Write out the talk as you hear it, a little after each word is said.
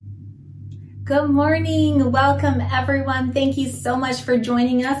Good morning. Welcome, everyone. Thank you so much for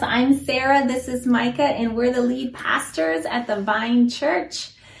joining us. I'm Sarah. This is Micah, and we're the lead pastors at the Vine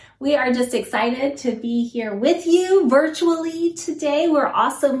Church. We are just excited to be here with you virtually today. We're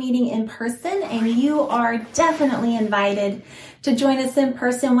also meeting in person, and you are definitely invited to join us in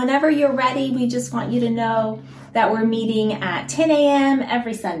person. Whenever you're ready, we just want you to know that we're meeting at 10 a.m.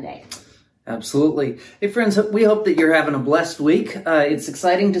 every Sunday. Absolutely. Hey friends, we hope that you're having a blessed week. It's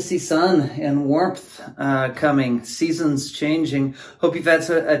exciting to see sun and warmth coming, seasons changing. Hope you've had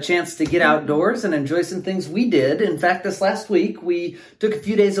a chance to get outdoors and enjoy some things we did. In fact, this last week, we took a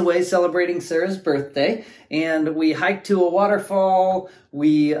few days away celebrating Sarah's birthday, and we hiked to a waterfall.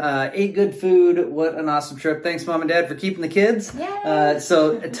 We ate good food. What an awesome trip. Thanks, Mom and Dad, for keeping the kids.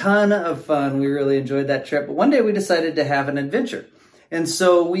 So a ton of fun. We really enjoyed that trip. But one day we decided to have an adventure. And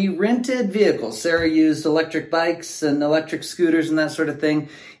so we rented vehicles. Sarah used electric bikes and electric scooters and that sort of thing.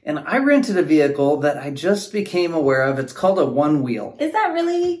 And I rented a vehicle that I just became aware of. It's called a one-wheel. Is that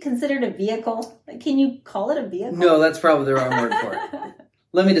really considered a vehicle? Can you call it a vehicle? No, that's probably the wrong word for it.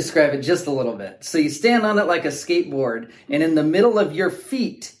 Let me describe it just a little bit. So you stand on it like a skateboard, and in the middle of your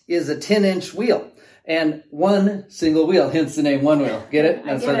feet is a 10-inch wheel. And one single wheel, hence the name One Wheel. Get it?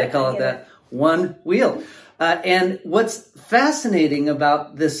 That's why they call it that. One wheel. And what's fascinating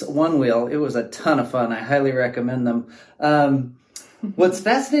about this one wheel, it was a ton of fun. I highly recommend them. What's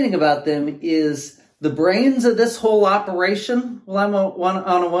fascinating about them is the brains of this whole operation, while I'm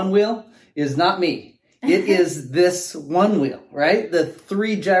on a one wheel, is not me. It is this one wheel, right? The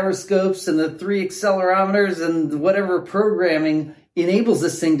 3 gyroscopes and the 3 accelerometers and whatever programming enables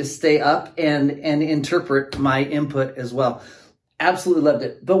this thing to stay up and interpret my input as well. Absolutely loved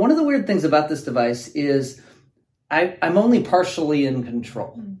it. But one of the weird things about this device is I'm only partially in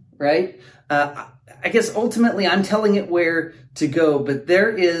control, right? I guess ultimately I'm telling it where to go, but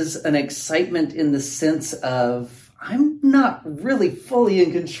there is an excitement in the sense of I'm not really fully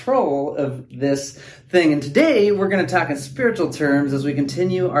in control of this thing. And today we're going to talk in spiritual terms as we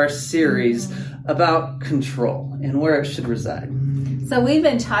continue our series about control and where it should reside. So we've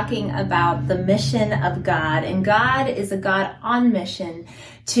been talking about the mission of God, and God is a God on mission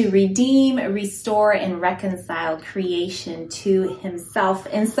to redeem, restore, and reconcile creation to himself.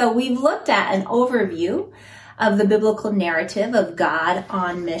 And so we've looked at an overview of the biblical narrative of God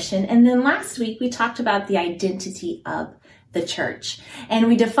on mission. And then last week we talked about the identity of the church. And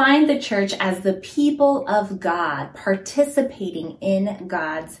we defined the church as the people of God participating in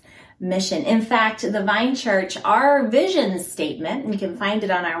God's mission. In fact, the Vine Church, our vision statement, and you can find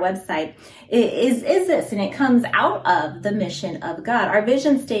it on our website, is this, and it comes out of the mission of God. Our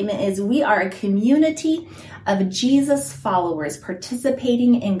vision statement is we are a community of Jesus followers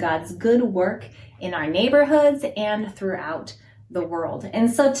participating in God's good work in our neighborhoods and throughout the world.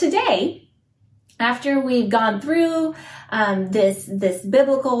 And so today, after we've gone through this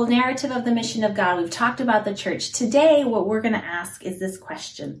biblical narrative of the mission of God, we've talked about the church. Today, what we're going to ask is this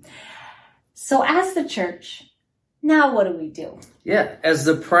question. So as the church, now what do we do? Yeah, as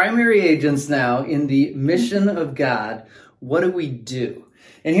the primary agents now in the mission of God, what do we do?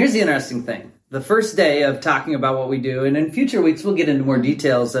 And here's the interesting thing. The first day of talking about what we do, and in future weeks we'll get into more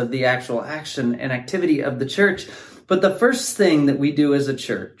details of the actual action and activity of the church. But the first thing that we do as a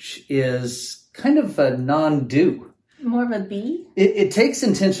church is kind of a non-do. More of a B? It takes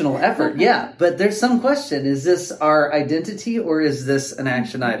intentional effort, yeah. But there's some question. Is this our identity or is this an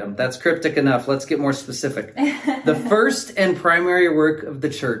action item? That's cryptic enough. Let's get more specific. The first and primary work of the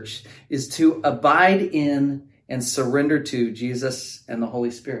church is to abide in and surrender to Jesus and the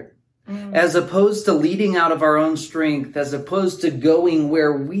Holy Spirit. As opposed to leading out of our own strength, as opposed to going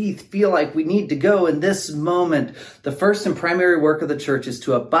where we feel like we need to go in this moment, the first and primary work of the church is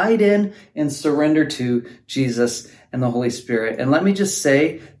to abide in and surrender to Jesus and the Holy Spirit. And let me just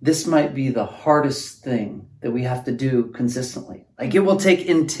say, this might be the hardest thing that we have to do consistently. Like, it will take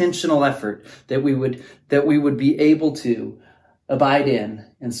intentional effort that we would be able to abide in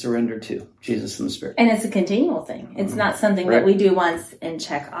and surrender to Jesus and the Spirit. And it's a continual thing. It's not something that we do once and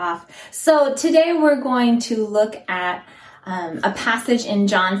check off. So today we're going to look at a passage in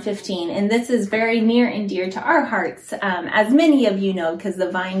John 15. And this is very near and dear to our hearts, as many of you know, because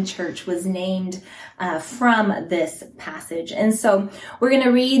the Vine Church was named from this passage. And so we're going to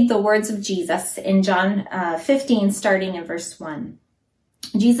read the words of Jesus in John 15, starting in verse 1.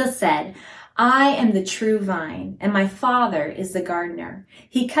 Jesus said, I am the true vine, and my Father is the gardener.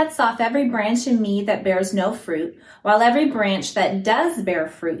 He cuts off every branch in me that bears no fruit, while every branch that does bear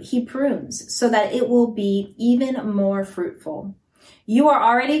fruit, he prunes, so that it will be even more fruitful. You are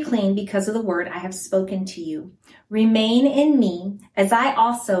already clean because of the word I have spoken to you. Remain in me as I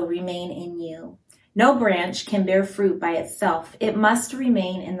also remain in you. No branch can bear fruit by itself. It must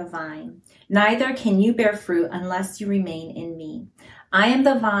remain in the vine. Neither can you bear fruit unless you remain in me. I am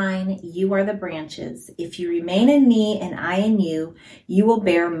the vine, you are the branches. If you remain in me and I in you, you will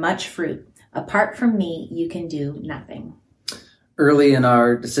bear much fruit. Apart from me, you can do nothing. Early in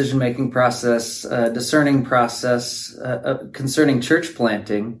our decision-making process, discerning process concerning church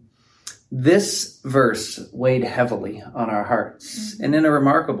planting, this verse weighed heavily on our hearts and in a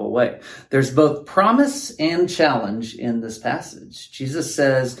remarkable way. There's both promise and challenge in this passage. Jesus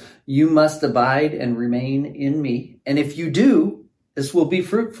says, you must abide and remain in me. And if you do, this will be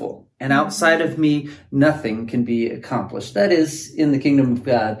fruitful. And outside of me, nothing can be accomplished. That is, in the kingdom of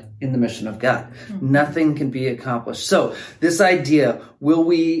God, in the mission of God. Nothing can be accomplished. So this idea,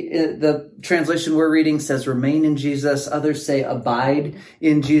 the translation we're reading says remain in Jesus. Others say abide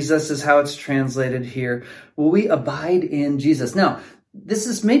in Jesus is how it's translated here. Will we abide in Jesus? Now, this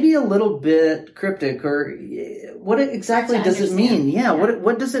is maybe a little bit cryptic, or what exactly does it mean? Yeah.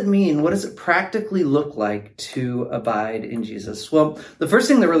 What does it mean? What does it practically look like to abide in Jesus? Well, the first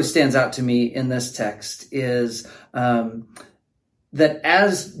thing that really stands out to me in this text is that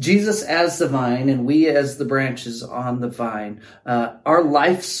as Jesus as the vine and we as the branches on the vine, our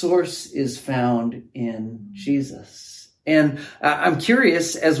life source is found in Jesus. And I'm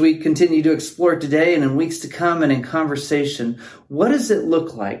curious, as we continue to explore today and in weeks to come and in conversation, what does it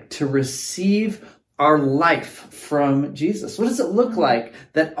look like to receive our life from Jesus? What does it look like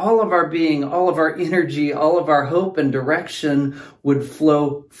that all of our being, all of our energy, all of our hope and direction would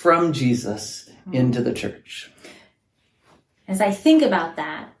flow from Jesus into the church? As I think about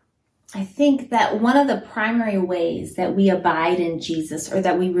that, I think that one of the primary ways that we abide in Jesus, or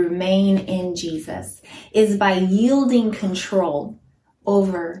that we remain in Jesus, is by yielding control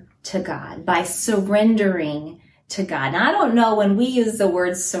over to God, by surrendering to God. Now, I don't know, when we use the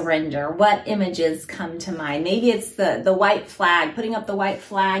word surrender, what images come to mind. Maybe it's the white flag, putting up the white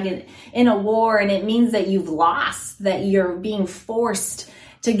flag in a war, and it means that you've lost, that you're being forced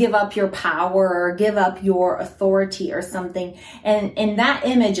to give up your power or give up your authority or something. And that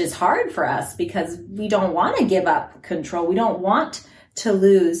image is hard for us because we don't want to give up control. We don't want to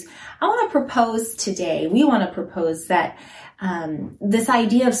lose. I want to propose today, we want to propose that this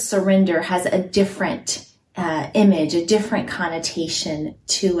idea of surrender has a different image, a different connotation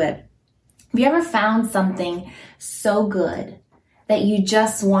to it. Have you ever found something so good that you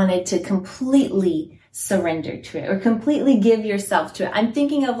just wanted to completely surrender to it or completely give yourself to it? I'm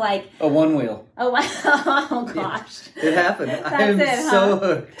thinking of like a one wheel. Oh gosh. It happened. I'm so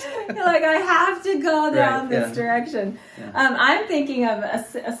hooked. You're like, I have to go down this direction. Yeah. I'm thinking of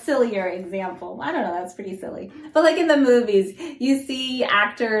a sillier example. I don't know, that's pretty silly. But like in the movies, you see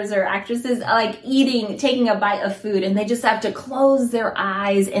actors or actresses like taking a bite of food, and they just have to close their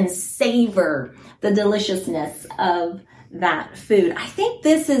eyes and savor the deliciousness of that food. I think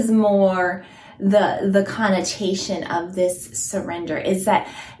this is more the connotation of this surrender, is that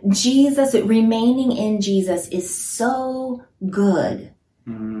Jesus, remaining in Jesus, is so good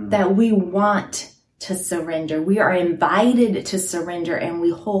that we want to surrender. We are invited to surrender, and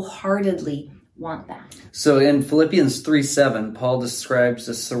we wholeheartedly want that. So in Philippians 3:7, Paul describes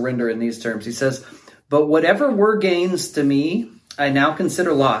the surrender in these terms. He says, "But whatever were gains to me, I now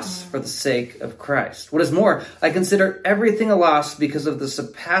consider loss for the sake of Christ. What is more, I consider everything a loss because of the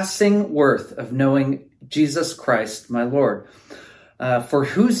surpassing worth of knowing Jesus Christ, my Lord, for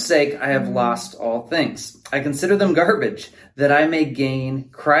whose sake I have lost all things. I consider them garbage, that I may gain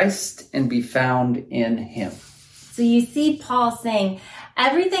Christ and be found in him." So you see Paul saying,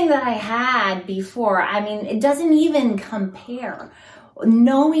 everything that I had before, it doesn't even compare.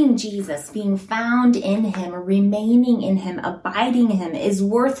 Knowing Jesus, being found in him, remaining in him, abiding in him is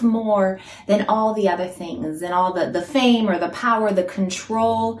worth more than all the other things, and all the fame or the power, the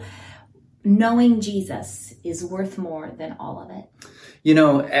control. Knowing Jesus is worth more than all of it. You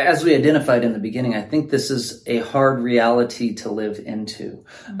know, as we identified in the beginning, I think this is a hard reality to live into.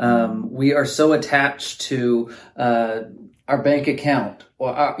 We are so attached to our bank account, or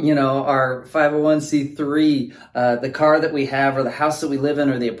our 501c3, the car that we have, or the house that we live in,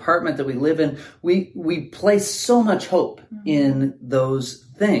 or the apartment that we live in. We place so much hope in those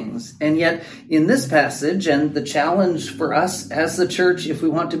things. And yet in this passage, and the challenge for us as the church, if we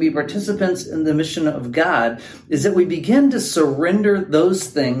want to be participants in the mission of God, is that we begin to surrender those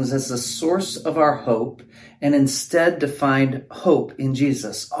things as the source of our hope, and instead to find hope in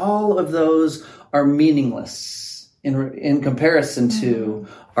Jesus. All of those are meaningless in comparison to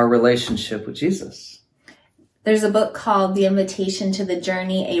our relationship with Jesus. There's a book called The Invitation to the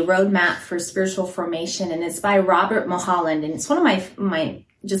Journey, A Roadmap for Spiritual Formation, and it's by Robert Mulholland, and it's one of my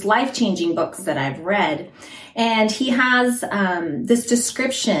just life-changing books that I've read. And he has this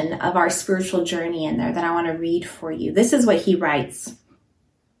description of our spiritual journey in there that I want to read for you. This is what he writes.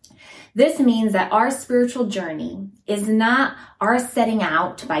 This means that our spiritual journey is not our setting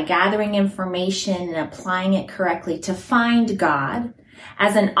out by gathering information and applying it correctly to find God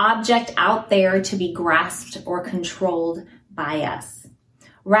as an object out there to be grasped or controlled by us.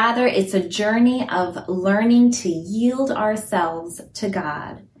 Rather, it's a journey of learning to yield ourselves to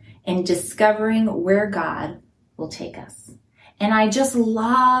God and discovering where God will take us. And I just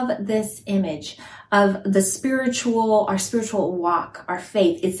love this image of our spiritual walk, our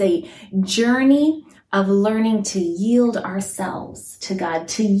faith. It's a journey of learning to yield ourselves to God,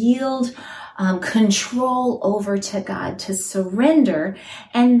 to yield control over to God, to surrender.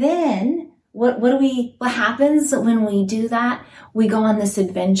 And then what happens when we do that? We go on this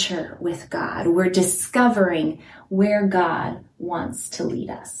adventure with God. We're discovering where God wants to lead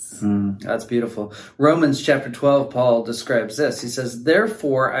us. That's beautiful. Romans chapter 12, Paul describes this. He says,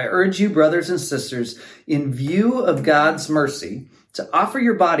 "Therefore, I urge you, brothers and sisters, in view of God's mercy, to offer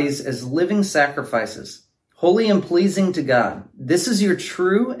your bodies as living sacrifices, holy and pleasing to God. This is your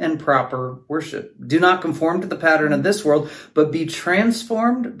true and proper worship. Do not conform to the pattern of this world, but be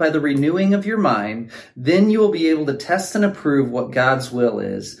transformed by the renewing of your mind. Then you will be able to test and approve what God's will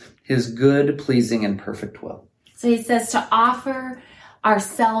is, his good, pleasing, and perfect will." So he says to offer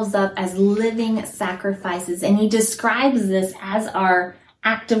ourselves up as living sacrifices. And he describes this as our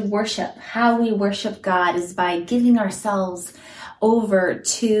act of worship. How we worship God is by giving ourselves over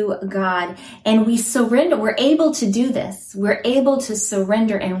to God, and we surrender. We're able to do this. We're able to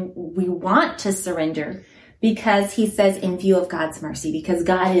surrender, and we want to surrender because he says in view of God's mercy, because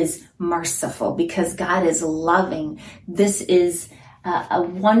God is merciful, because God is loving. This is a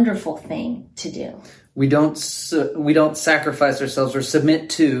wonderful thing to do. We don't sacrifice ourselves or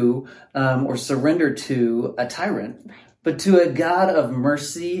submit to or surrender to a tyrant, but to a God of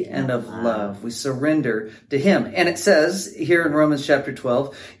mercy and of love. We surrender to him. And it says here in Romans chapter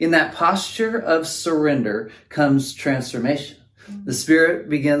 12, in that posture of surrender comes transformation. The Spirit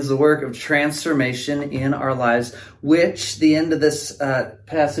begins the work of transformation in our lives, which the end of this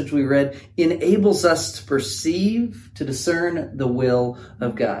passage we read enables us to perceive, to discern the will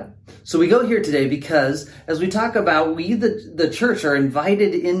of God. So we go here today because as we talk about, we, the church, are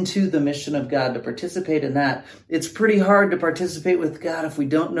invited into the mission of God to participate in that. It's pretty hard to participate with God if we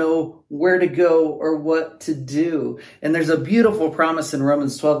don't know where to go or what to do. And there's a beautiful promise in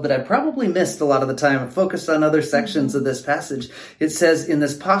Romans 12 that I probably missed a lot of the time. I focused on other sections of this passage. It says, in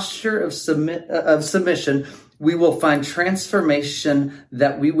this posture of submission, we will find transformation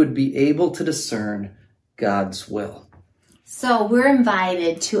that we would be able to discern God's will. So we're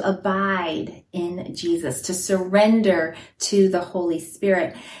invited to abide in Jesus, to surrender to the Holy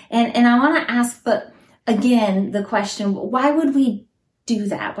Spirit. And I want to ask, but again, the question, why would we do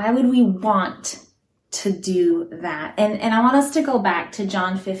that? Why would we want to do that? And I want us to go back to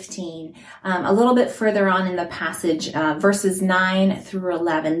John 15, a little bit further on in the passage, verses 9 through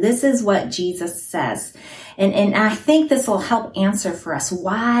 11. This is what Jesus says. And I think this will help answer for us.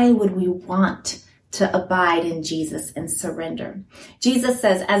 Why would we want to abide in Jesus and surrender? Jesus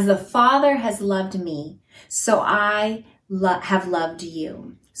says, as the Father has loved me, so I have loved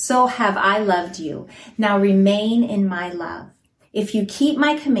you. So have I loved you. Now remain in my love. If you keep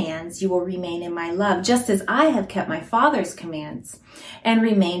my commands, you will remain in my love, just as I have kept my Father's commands and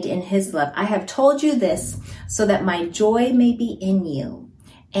remained in his love. I have told you this so that my joy may be in you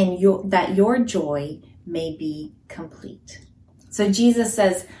and that your joy may be complete. So Jesus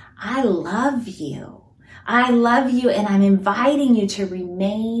says, I love you. I love you, and I'm inviting you to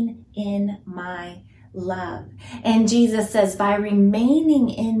remain in my love. And Jesus says, by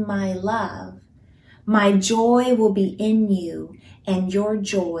remaining in my love, my joy will be in you, and your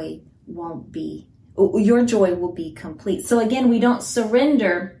joy will be complete. So again, we don't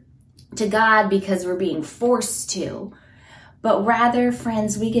surrender to God because we're being forced to, but rather,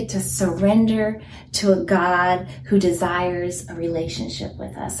 friends, we get to surrender to a God who desires a relationship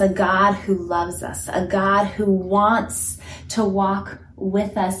with us, a God who loves us, a God who wants to walk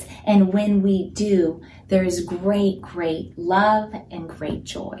with us. And when we do, there is great, great love and great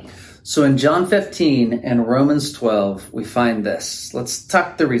joy. So in John 15 and Romans 12, we find this. Let's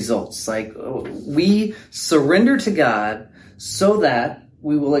talk the results. Like, we surrender to God so that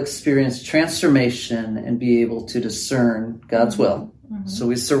we will experience transformation and be able to discern God's will. So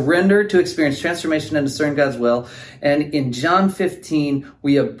we surrender to experience transformation and discern God's will. And in John 15,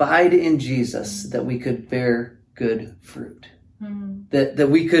 we abide in Jesus that we could bear good fruit. That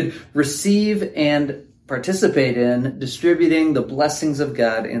we could receive and participate in distributing the blessings of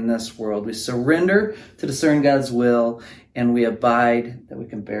God in this world. We surrender to discern God's will, and we abide that we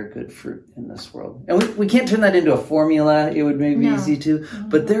can bear good fruit in this world. And we can't turn that into a formula. It would maybe be easy to,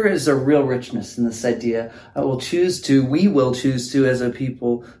 but there is a real richness in this idea. We will choose to, as a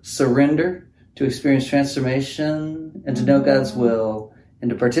people, surrender to experience transformation and to know God's will and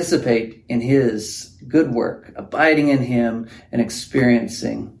to participate in his good work, abiding in him and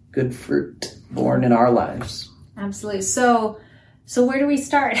experiencing good fruit born in our lives. Absolutely. So where do we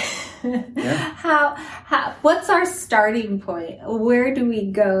start? How what's our starting point? Where do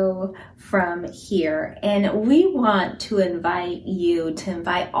we go from here? And we want to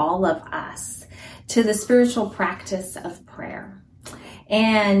invite all of us to the spiritual practice of prayer.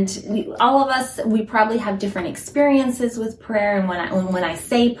 And all of us, we probably have different experiences with prayer. And when I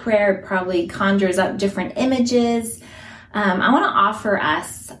say prayer, it probably conjures up different images. I want to offer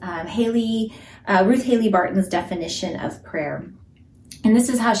us Ruth Haley Barton's definition of prayer. And this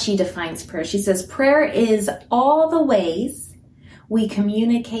is how she defines prayer. She says, prayer is all the ways we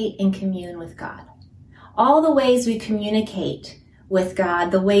communicate and commune with God. All the ways we communicate with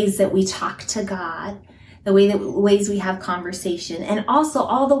God, the ways that we talk to God, the ways we have conversation, and also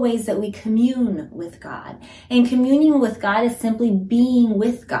all the ways that we commune with God. And communing with God is simply being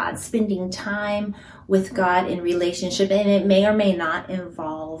with God, spending time with God in relationship, and it may or may not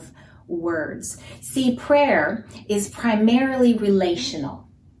involve words. See, prayer is primarily relational.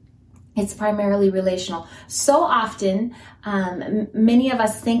 It's primarily relational. So often, many of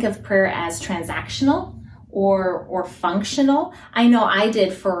us think of prayer as transactional or functional. I know I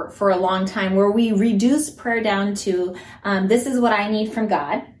did for a long time, where we reduced prayer down to, this is what I need from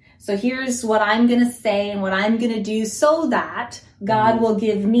God. So here's what I'm going to say and what I'm going to do so that God will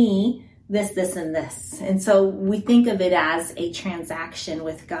give me this, and this. And so we think of it as a transaction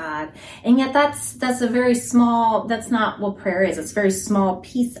with God. And yet that's not what prayer is. It's a very small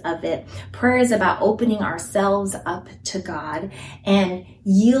piece of it. Prayer is about opening ourselves up to God and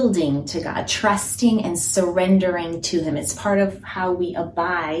yielding to God, trusting and surrendering to him. It's part of how we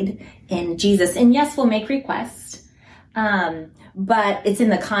abide in Jesus. And yes, we'll make requests. But it's in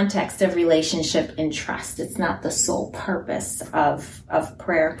the context of relationship and trust. It's not the sole purpose of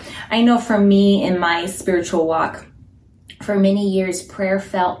prayer. I know for me in my spiritual walk, for many years, prayer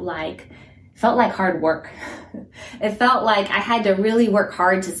felt like hard work. It felt like I had to really work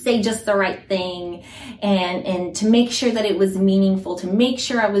hard to say just the right thing and to make sure that it was meaningful, to make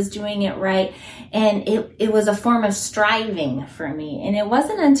sure I was doing it right. And it was a form of striving for me. And it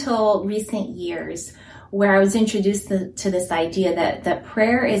wasn't until recent years where I was introduced to this idea that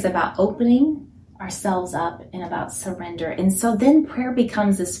prayer is about opening ourselves up and about surrender. And so then prayer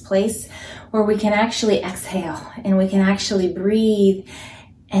becomes this place where we can actually exhale and we can actually breathe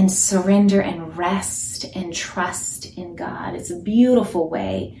and surrender and rest and trust in God. It's a beautiful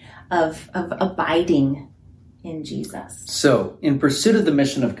way of abiding in Jesus. So, in pursuit of the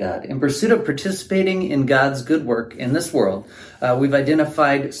mission of God, in pursuit of participating in God's good work in this world, we've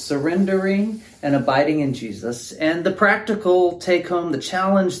identified surrendering and abiding in Jesus. And the practical take-home, the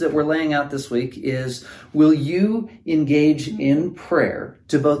challenge that we're laying out this week is, will you engage in prayer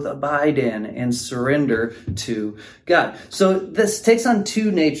to both abide in and surrender to God? So this takes on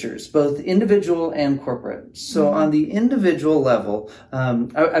two natures, both individual and corporate. So on the individual level,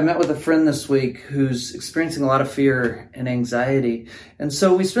 I met with a friend this week who's experiencing a lot of fear and anxiety. And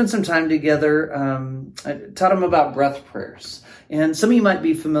so we spent some time together. I taught him about breath prayers. And some of you might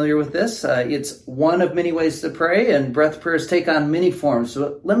be familiar with this. It's one of many ways to pray, and breath prayers take on many forms.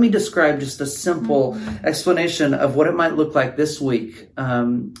 So let me describe just a simple explanation of what it might look like this week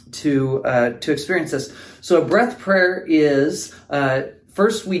to experience this. So a breath prayer is,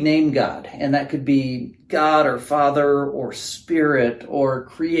 first we name God, and that could be God or Father or Spirit or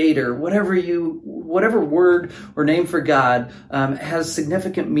Creator, whatever word or name for God has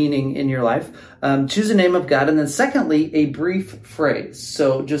significant meaning in your life. Choose a name of God, and then secondly, a brief phrase.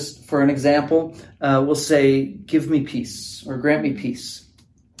 So just for an example, we'll say, give me peace or grant me peace.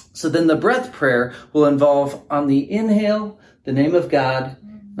 So then the breath prayer will involve on the inhale, the name of God,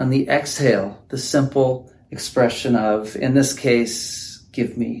 on the exhale, the simple expression of, in this case,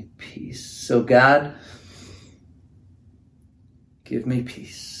 give me peace. So God, give me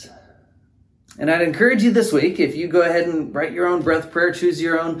peace. And I'd encourage you this week, if you go ahead and write your own breath prayer, choose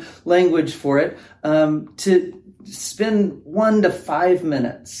your own language for it, to spend 1 to 5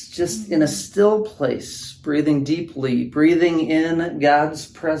 minutes just in a still place, breathing deeply, breathing in God's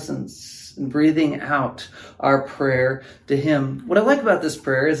presence, and breathing out our prayer to Him. What I like about this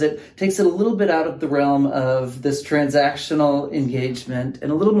prayer is it takes it a little bit out of the realm of this transactional engagement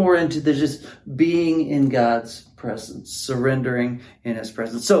and a little more into the just being in God's presence, surrendering in His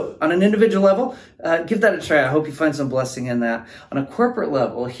presence. So on an individual level, give that a try. I hope you find some blessing in that. On a corporate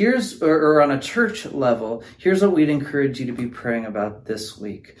level, or on a church level, here's what we'd encourage you to be praying about this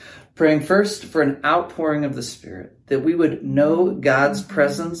week. Praying first for an outpouring of the Spirit, that we would know God's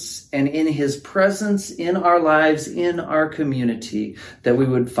presence, and in His presence in our lives, in our community, that we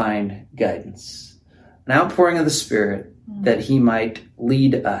would find guidance. An outpouring of the Spirit, that He might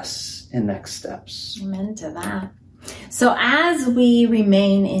lead us in next steps. Amen to that. So as we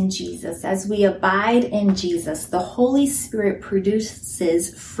remain in Jesus, as we abide in Jesus, the Holy Spirit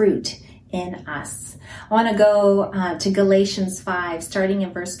produces fruit in us. I want to go to Galatians 5, starting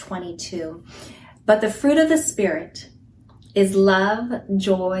in verse 22. But the fruit of the Spirit is love,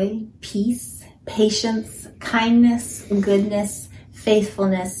 joy, peace, patience, kindness, goodness,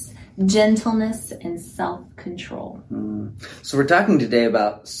 faithfulness, gentleness, and self-control. So we're talking today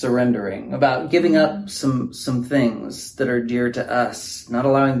about surrendering, about giving up some things that are dear to us, not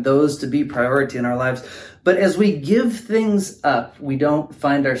allowing those to be priority in our lives. But as we give things up, we don't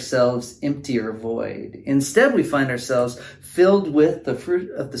find ourselves empty or void. Instead, we find ourselves filled with the fruit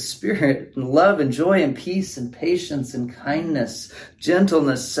of the Spirit, and love and joy and peace and patience and kindness,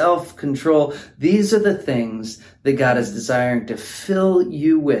 gentleness, self-control. These are the things that God is desiring to fill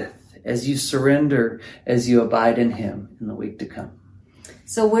you with as you surrender, as you abide in Him in the week to come.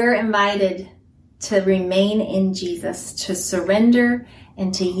 So we're invited to remain in Jesus, to surrender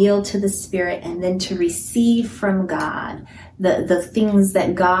and to yield to the Spirit, and then to receive from God the things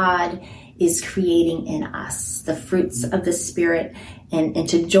that God is creating in us, the fruits of the Spirit, and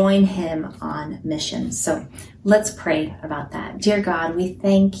to join Him on mission. So let's pray about that. Dear God, we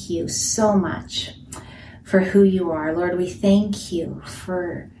thank You so much for who You are. Lord, we thank You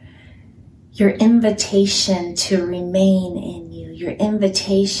for Your invitation to remain in You, Your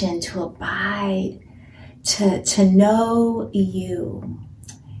invitation to abide, to know You,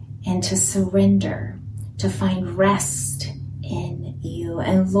 and to surrender, to find rest in You.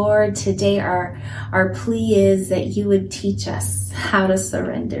 And Lord, today our plea is that You would teach us how to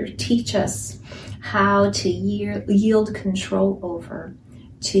surrender. Teach us how to yield control over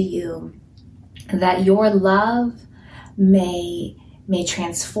to You, that Your love may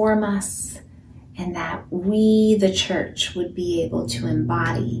transform us, and that we, the church, would be able to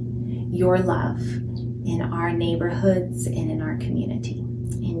embody Your love in our neighborhoods and in our community.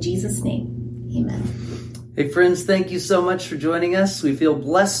 In Jesus' name, amen. Hey friends, thank you so much for joining us. We feel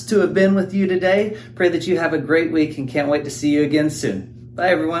blessed to have been with you today. Pray that you have a great week and can't wait to see you again soon. Bye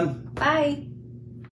everyone. Bye.